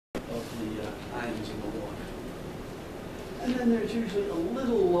And then there's usually a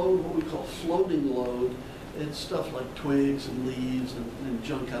little load, what we call floating load. It's stuff like twigs and leaves and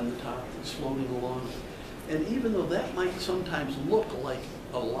junk on the top that's floating along. And even though that might sometimes look like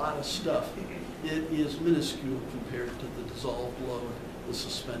a lot of stuff, it is minuscule compared to the dissolved load, the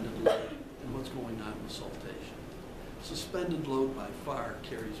suspended load, and what's going on with saltation. Suspended load by far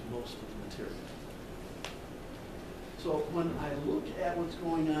carries most of the material. So when I look at what's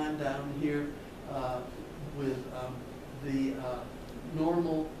going on down here with the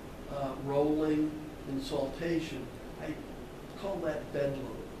normal rolling and saltation, I call that bed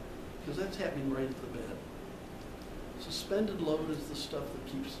load, because that's happening right at the bed. Suspended load is the stuff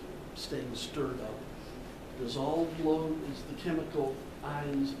that keeps staying stirred up. Dissolved load is the chemical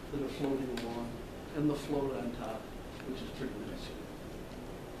ions that are floating along, and the float on top, which is pretty minuscule.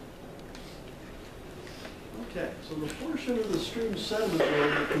 Okay, so the portion of the stream sediment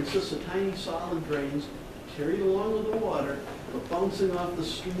load that consists of tiny solid grains carried along with the water, but bouncing off the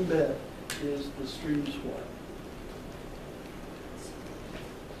stream bed is the stream swell.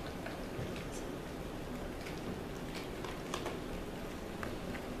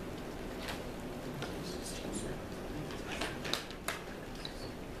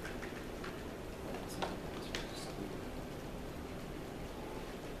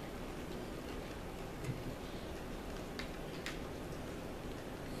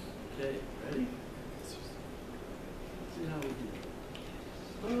 Okay, ready? See how we do.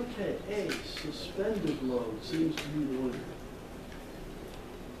 Okay, A, suspended load seems to be the winner.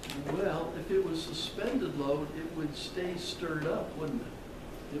 Well, if it was suspended load, it would stay stirred up, wouldn't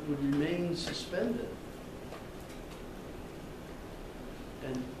it? It would remain suspended.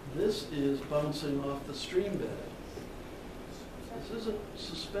 And this is bouncing off the stream bed. This isn't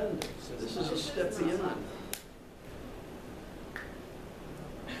suspended. This is a step beyond.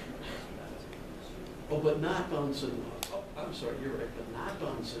 Oh, but not bouncing off. Oh, I'm sorry, you're right, but not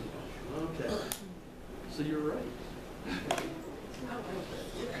bouncing off. Okay. So you're right.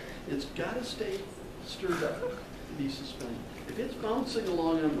 It's got to stay stirred up to be suspended. If it's bouncing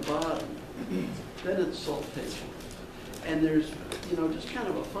along on the bottom, then it's saltation. And there's, you know, just kind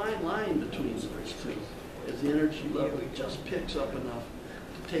of a fine line between those two, as the energy level just picks up enough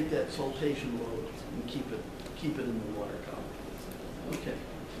to take that saltation load and keep it in the water column. Okay,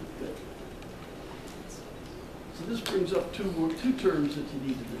 good. So this brings up two terms that you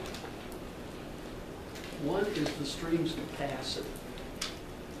need to know. One is the stream's capacity.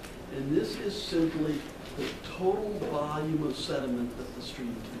 And this is simply the total volume of sediment that the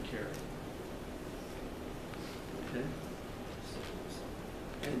stream can carry. Okay?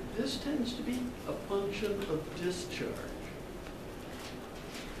 And this tends to be a function of discharge.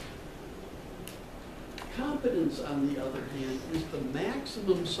 Competence, on the other hand, is the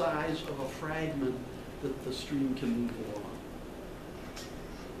maximum size of a fragment that the stream can move along.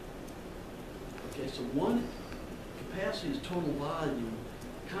 Okay, so one, capacity is total volume,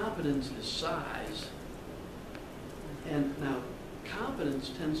 competence is size, and now competence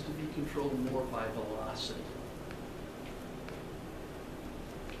tends to be controlled more by velocity.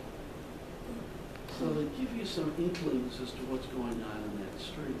 So they give you some inklings as to what's going on in that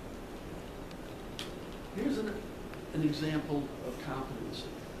stream. Here's an example of competency.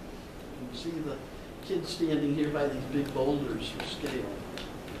 You can see the kid standing here by these big boulders for scale.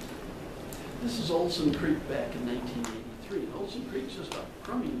 This is Olson Creek back in 1983. Olson Creek's just a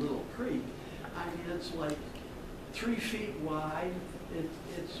crummy little creek. I mean, it's like 3 feet wide.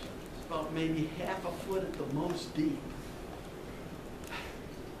 It's about maybe half a foot at the most deep.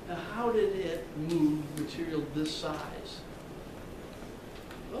 Now, how did it move material this size?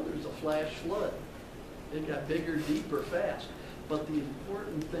 Well, there's a flash flood. It got bigger, deeper, fast. But the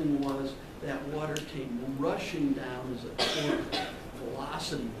important thing was that water came rushing down as a torrent.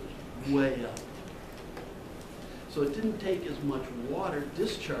 Velocity was way up. So it didn't take as much water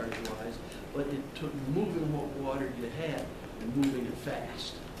discharge-wise, but it took moving what water you had and moving it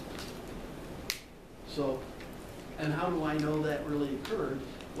fast. So, and how do I know that really occurred?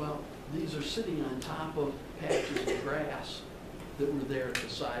 Well, these are sitting on top of patches of grass that were there at the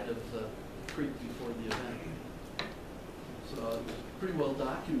side of the creek before the event. So it was pretty well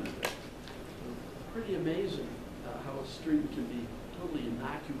documented. Pretty amazing how a stream can be totally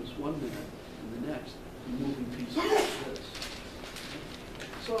innocuous one minute and the next be moving pieces like this.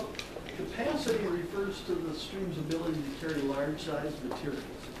 So capacity refers to the stream's ability to carry large-sized materials.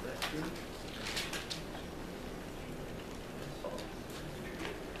 Is that true?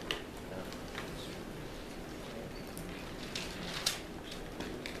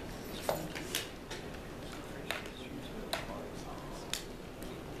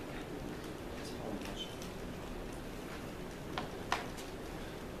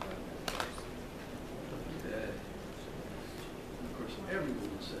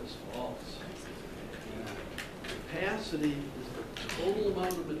 capacity is the total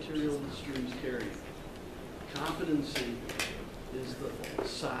amount of material the streams carry. Competency is the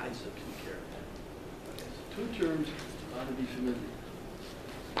size it can carry. Okay, so two terms ought to be familiar.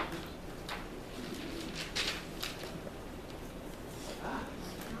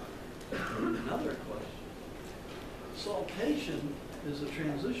 Another question. Saltation is a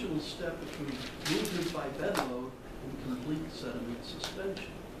transitional step between movement by bed load and complete sediment suspension.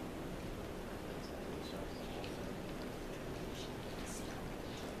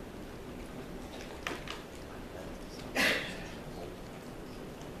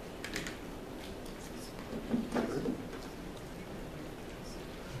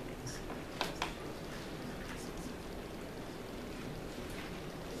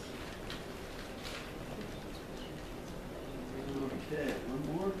 Okay, one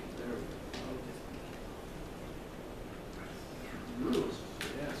more. There we go. Okay. Rules.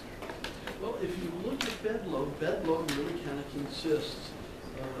 Yeah. Well, if you look at bed load really kind of consists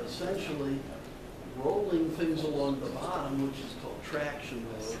of essentially rolling things along the bottom, which is called traction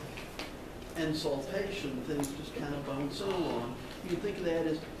load, and saltation, things just kind of bouncing along. You can think of that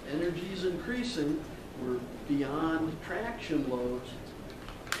as energy is increasing. We're beyond traction loads.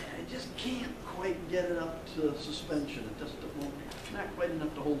 I just can't quite get it up to suspension. It just won't, not quite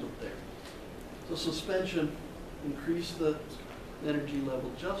enough to hold it there. So suspension, increase the energy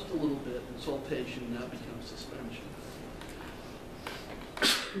level just a little bit, and saltation now becomes suspension.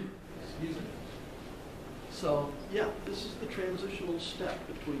 Excuse me. So yeah, this is the transitional step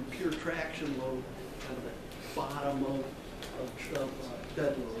between pure traction load, kind of the bottom of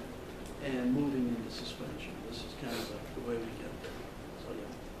bed load, and moving into suspension. This is kind of the way we get there. So yeah.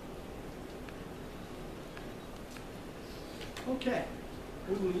 Okay,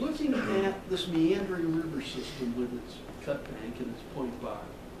 when we're looking at this meandering river system with its cut bank and its point bar,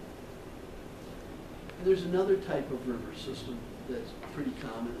 there's another type of river system that's pretty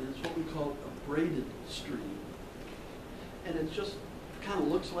common, and it's what we call a braided stream. And it just kind of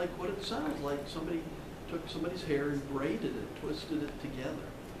looks like what it sounds like. Somebody took somebody's hair and braided it, twisted it together.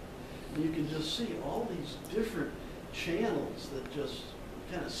 And you can just see all these different channels that just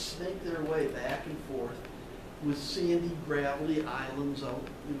kind of snake their way back and forth with sandy, gravelly islands out,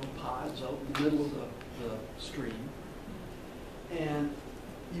 pods out in the middle of the stream. And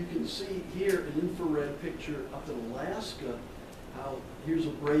you can see here an infrared picture up in Alaska, how here's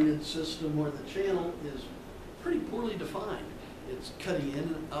a braided system where the channel is pretty poorly defined. It's cutting in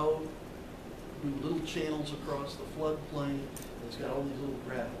and out, little channels across the floodplain. It's got all these little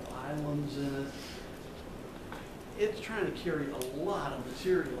gravel islands in it. It's trying to carry a lot of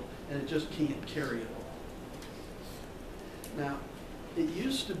material, and it just can't carry it all. Now, it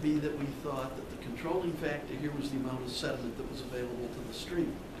used to be that we thought that the controlling factor here was the amount of sediment that was available to the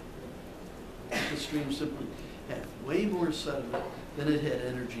stream. The stream simply had way more sediment than it had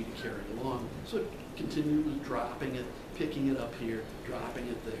energy to carry along. So it continued dropping it, picking it up here, dropping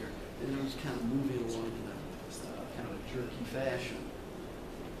it there, and it was kind of moving along in a kind of a jerky fashion.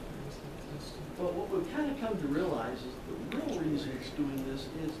 But what we've kind of come to realize is the real reason it's doing this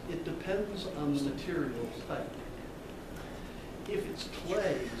is it depends on the material type. If it's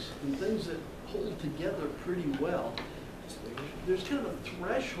clays and things that hold together pretty well, there's kind of a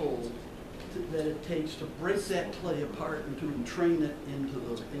threshold that it takes to break that clay apart and to entrain it into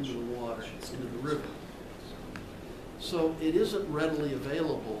the water, into the river. So it isn't readily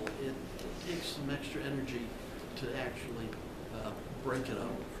available. It takes some extra energy to actually break it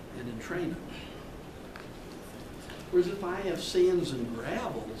up and entrain it. Whereas if I have sands and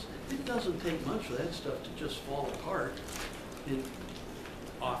gravels, it doesn't take much for that stuff to just fall apart.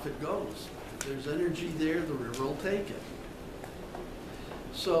 Off it goes. If there's energy there, the river will take it.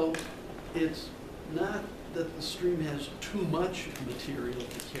 So it's not that the stream has too much material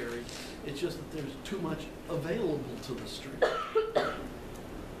to carry, it's just that there's too much available to the stream. I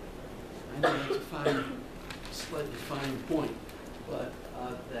know that's a slightly fine point, but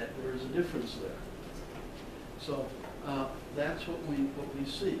that there is a difference there. So that's what we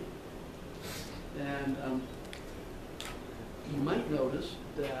see. And you might notice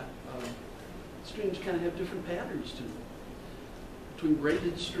that streams kind of have different patterns to them. Between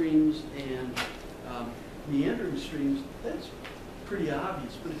braided streams and meandering streams, that's pretty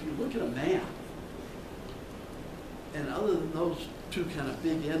obvious. But if you look at a map, and other than those two kind of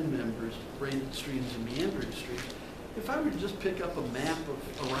big end members, braided streams and meandering streams, if I were to just pick up a map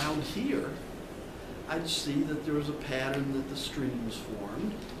of around here, I'd see that there was a pattern that the streams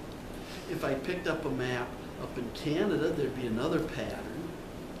formed. If I picked up a map up in Canada, there'd be another pattern.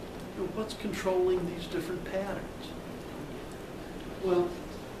 What's controlling these different patterns? Well,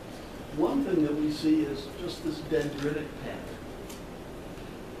 one thing that we see is just this dendritic pattern.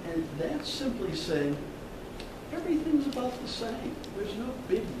 And that's simply saying everything's about the same. There's no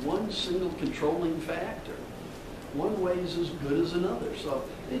big one single controlling factor. One way is as good as another. So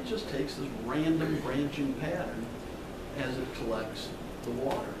it just takes this random branching pattern as it collects the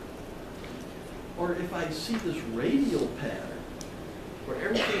water. Or if I see this radial pattern, where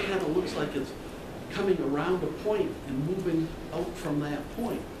everything kind of looks like it's coming around a point and moving out from that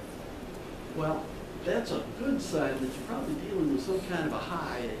point, well, that's a good sign that you're probably dealing with some kind of a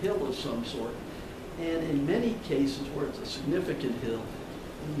high, a hill of some sort. And in many cases where it's a significant hill,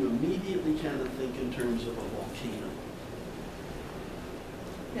 you immediately kind of think in terms of a volcano.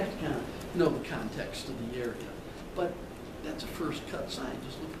 You have to kind of know the context of the area. But that's a first cut sign.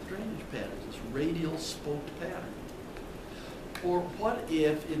 Just look at the drainage patterns, this radial spoked pattern. Or what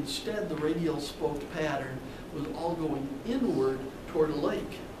if instead the radial spoked pattern was all going inward toward a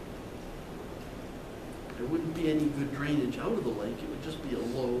lake? There wouldn't be any good drainage out of the lake. It would just be a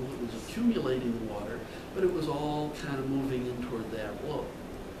lobe that was accumulating water, but it was all kind of moving in toward that lobe.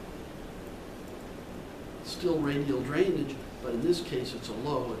 Still radial drainage, but in this case it's a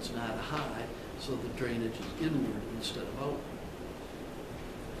low, it's not a high, so the drainage is inward instead of outward.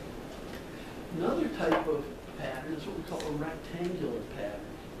 Another type of pattern is what we call a rectangular pattern.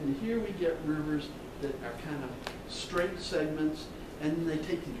 And here we get rivers that are kind of straight segments, and then they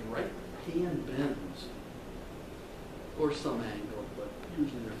take these right-hand bends, or some angle, but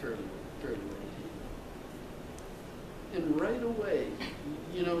usually they're fairly right-handed. And right away,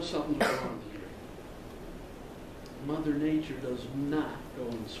 you know something's wrong here. Mother Nature does not go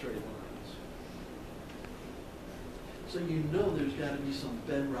in straight lines. So you know there's got to be some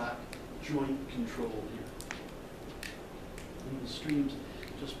bedrock joint control here. And the stream's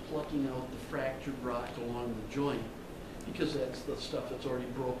just plucking out the fractured rock along the joint, because that's the stuff that's already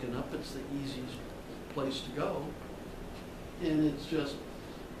broken up. It's the easiest place to go. And it's just,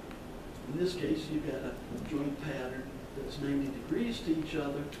 in this case, you've got a joint pattern that's 90 degrees to each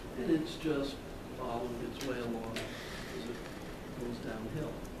other, and it's just following its way along as it goes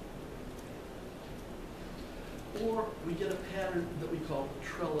downhill. Or we get a pattern that we call the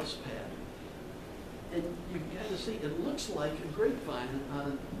trellis pattern. And you kind of see, it looks like a grapevine.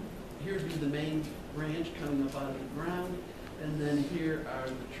 Here'd be the main branch coming up out of the ground, and then here are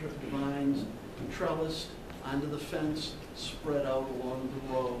the vines trellised onto the fence, spread out along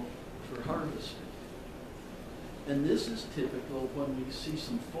the row for harvesting. And this is typical when we see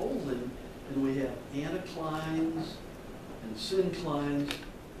some folding, and we have anticlines and synclines.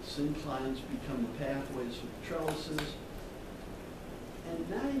 Synclines become the pathways for the trellises. And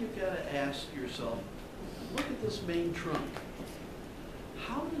now you've got to ask yourself, look at this main trunk.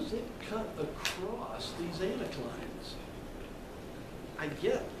 How does it cut across these anticlines? I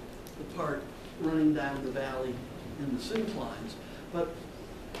get the part running down the valley in the synclines, but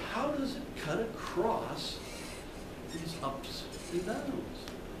how does it cut across these ups and downs?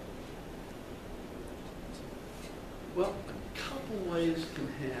 Well, a couple ways can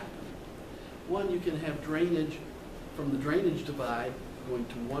happen. One, you can have drainage from the drainage divide going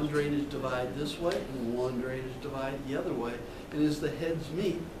to one drainage divide this way and one drainage divide the other way. And as the heads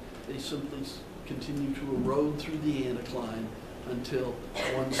meet, they simply continue to erode through the anticline until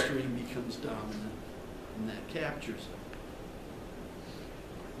one stream becomes dominant and that captures it.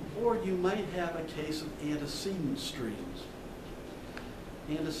 Or you might have a case of antecedent streams.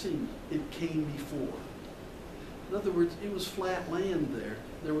 Antecedent, it came before. In other words, it was flat land there.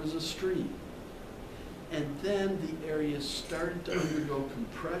 There was a stream. And then the area started to undergo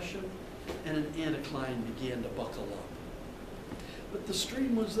compression, and an anticline began to buckle up. But the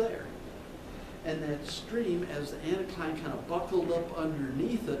stream was there. And that stream, as the anticline kind of buckled up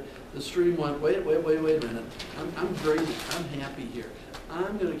underneath it, the stream went, wait a minute. I'm grading. I'm happy here.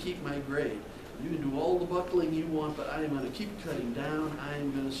 I'm going to keep my grade. You can do all the buckling you want, but I am going to keep cutting down. I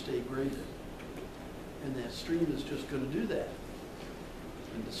am going to stay graded. And that stream is just going to do that.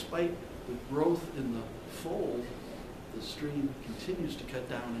 And despite the growth in the fold, the stream continues to cut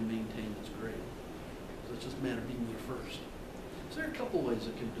down and maintain its grade. So it's just a matter of being there first. So there are a couple ways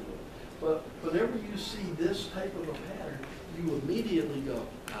it can do it. But whenever you see this type of a pattern, you immediately go,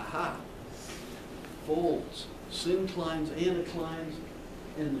 aha, folds, synclines, anticlines,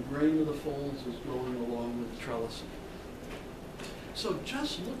 and the grain of the folds is going along with the trellising. So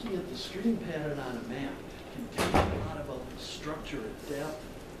just looking at the stream pattern on a map can tell you a lot about the structure at depth,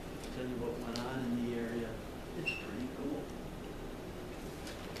 tell you what went on in the area. It's pretty cool.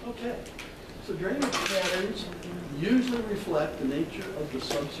 Okay, so drainage patterns usually reflect the nature of the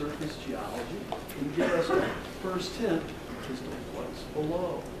subsurface geology and give us a first hint as to what's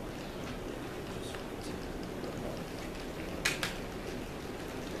below.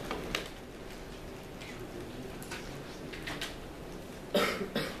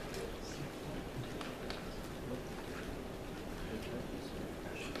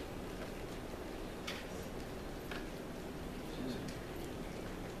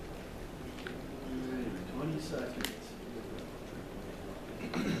 seconds.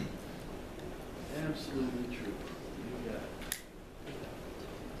 Absolutely true. You got it.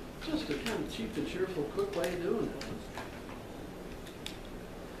 Just a kind of cheap and cheerful, quick way of doing it.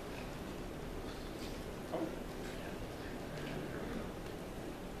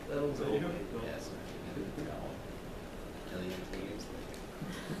 That'll go. Yes.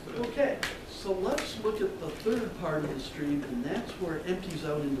 Okay, so let's look at the third part of the stream, and that's where it empties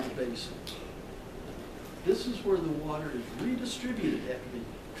out into the basin. This is where the water is redistributed after being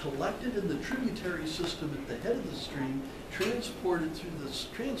collected in the tributary system at the head of the stream, transported through this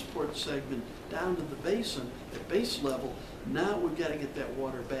transport segment down to the basin at base level. Now we've got to get that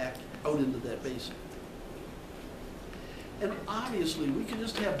water back out into that basin. And obviously, we could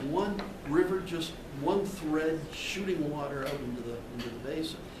just have one river, just one thread shooting water out into the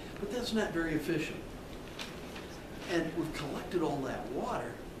basin. But that's not very efficient. And we've collected all that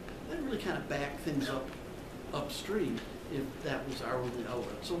water. That really kind of back things up upstream if that was our only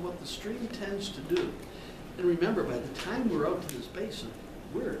outlet. So what the stream tends to do, and remember, by the time we're out to this basin,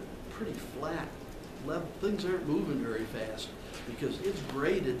 we're pretty flat level. Things aren't moving very fast because it's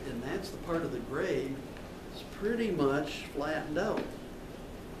graded, and that's the part of the grade that's pretty much flattened out.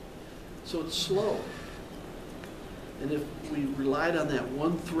 So it's slow. And if we relied on that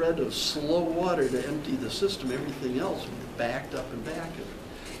one thread of slow water to empty the system, everything else would be backed up and back it.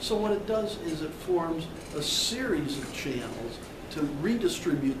 So what it does is it forms a series of channels to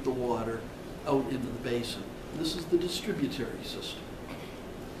redistribute the water out into the basin. This is the distributary system.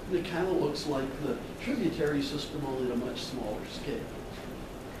 And it kind of looks like the tributary system, only at a much smaller scale.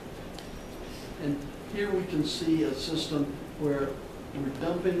 And here we can see a system where we're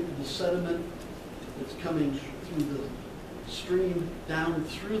dumping the sediment that's coming through the stream down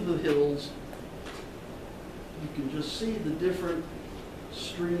through the hills. You can just see the different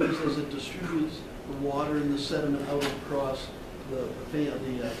streams as it distributes the water and the sediment out across the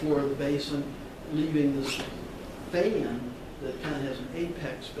floor of the basin, leaving this fan that kind of has an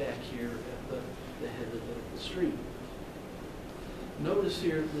apex back here at the head of the stream. Notice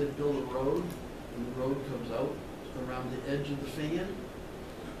here they've built a road, and the road comes out around the edge of the fan.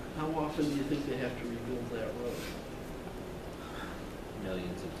 How often do you think they have to rebuild that road?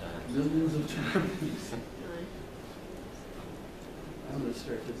 Millions of times. Millions of times. I'm going to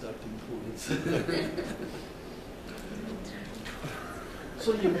start deducting points.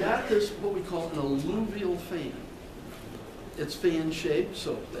 So you've got this, what we call an alluvial fan. It's fan-shaped,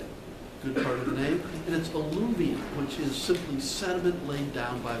 so that good part of the name. And it's alluvium, which is simply sediment laid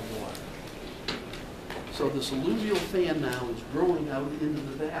down by water. So this alluvial fan now is growing out into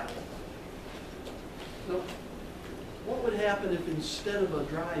the valley. So what would happen if instead of a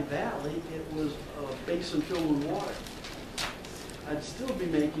dry valley, it was a basin filled with water? I'd still be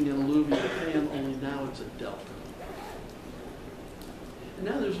making an alluvial fan, only now it's a delta. And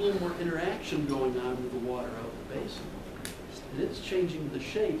now there's a little more interaction going on with the water out of the basin. And it's changing the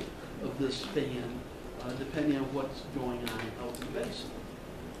shape of this fan depending on what's going on out in the basin.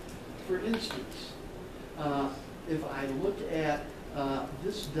 For instance, if I look at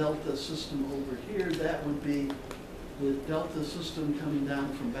this delta system over here, that would be the delta system coming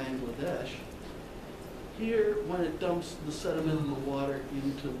down from Bangladesh. Here, when it dumps the sediment and the water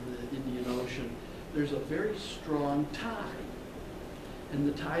into the Indian Ocean, there's a very strong tide. And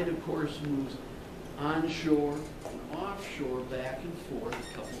the tide, of course, moves onshore and offshore, back and forth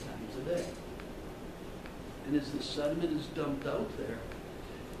a couple times a day. And as the sediment is dumped out there,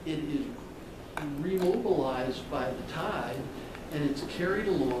 it is remobilized by the tide, and it's carried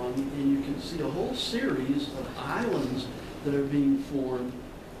along, and you can see a whole series of islands that are being formed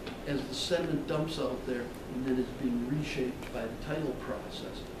as the sediment dumps out there, and then it's being reshaped by the tidal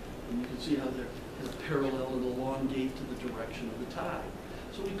process. And you can see how they're kind of parallel and elongate to the direction of the tide.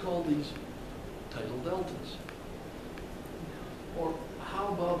 So we call these tidal deltas. Or how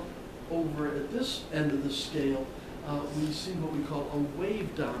about over at this end of the scale, we see what we call a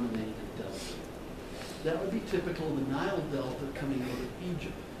wave-dominated delta. That would be typical of the Nile Delta coming out of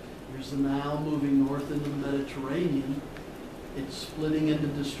Egypt. Here's the Nile moving north into the Mediterranean. It's splitting into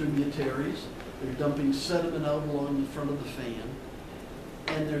distributaries. They're dumping sediment out along the front of the fan.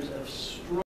 And there's a strong